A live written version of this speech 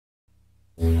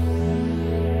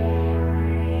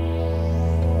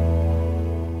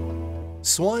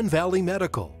Swan Valley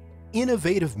Medical,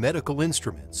 innovative medical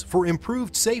instruments for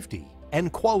improved safety and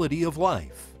quality of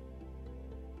life.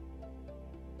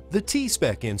 The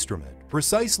T-SPeC instrument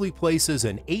precisely places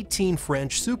an 18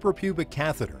 French suprapubic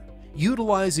catheter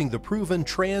utilizing the proven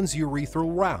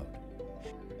transurethral route.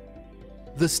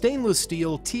 The stainless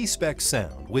steel T-SPeC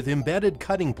sound with embedded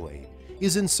cutting blade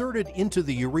is inserted into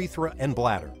the urethra and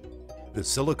bladder. The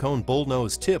silicone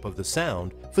bullnose tip of the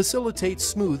sound facilitates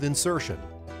smooth insertion.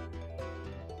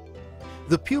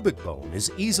 The pubic bone is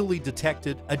easily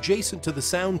detected adjacent to the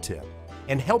sound tip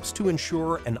and helps to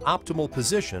ensure an optimal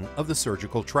position of the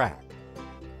surgical tract.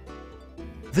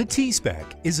 The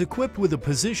T-SPeC is equipped with a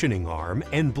positioning arm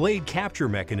and blade capture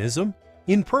mechanism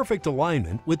in perfect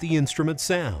alignment with the instrument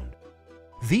sound.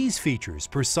 These features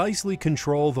precisely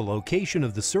control the location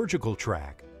of the surgical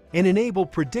tract and enable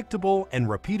predictable and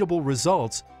repeatable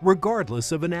results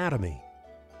regardless of anatomy.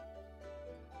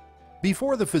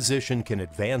 Before the physician can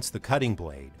advance the cutting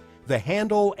blade, the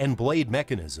handle and blade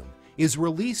mechanism is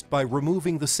released by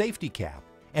removing the safety cap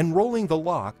and rolling the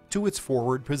lock to its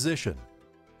forward position.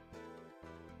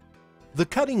 The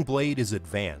cutting blade is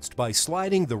advanced by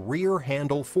sliding the rear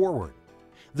handle forward.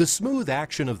 The smooth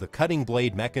action of the cutting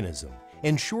blade mechanism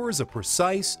ensures a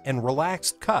precise and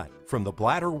relaxed cut from the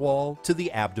bladder wall to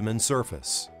the abdomen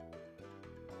surface.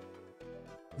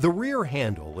 The rear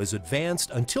handle is advanced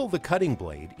until the cutting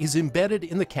blade is embedded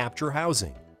in the capture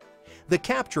housing. The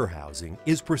capture housing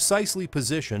is precisely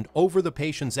positioned over the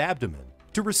patient's abdomen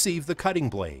to receive the cutting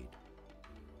blade.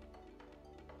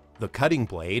 The cutting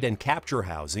blade and capture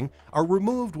housing are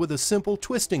removed with a simple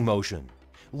twisting motion,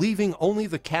 leaving only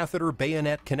the catheter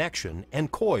bayonet connection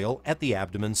and coil at the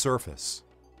abdomen surface.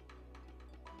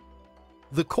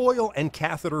 The coil and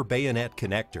catheter bayonet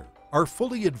connector are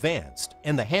fully advanced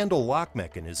and the handle lock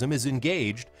mechanism is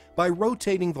engaged by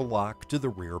rotating the lock to the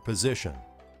rear position.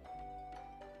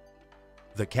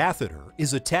 The catheter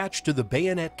is attached to the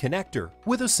bayonet connector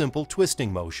with a simple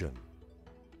twisting motion.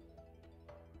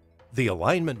 The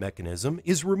alignment mechanism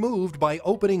is removed by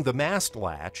opening the mast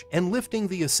latch and lifting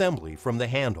the assembly from the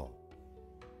handle.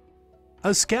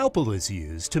 A scalpel is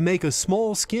used to make a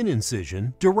small skin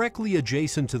incision directly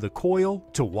adjacent to the coil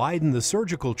to widen the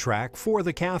surgical tract for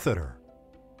the catheter.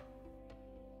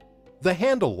 The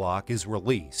handle lock is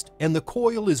released and the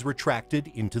coil is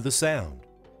retracted into the sound.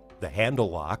 The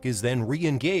handle lock is then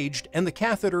re-engaged and the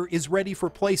catheter is ready for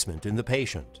placement in the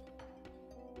patient.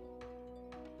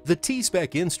 The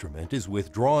T-SPeC instrument is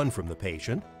withdrawn from the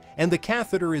patient and the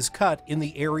catheter is cut in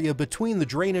the area between the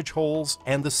drainage holes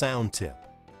and the sound tip.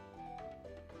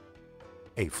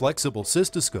 A flexible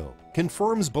cystoscope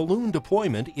confirms balloon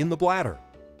deployment in the bladder.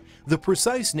 The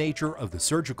precise nature of the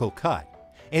surgical cut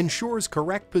ensures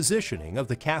correct positioning of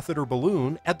the catheter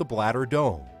balloon at the bladder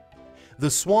dome.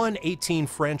 The Swan 18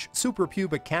 French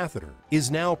suprapubic catheter is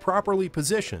now properly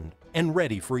positioned and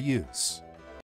ready for use.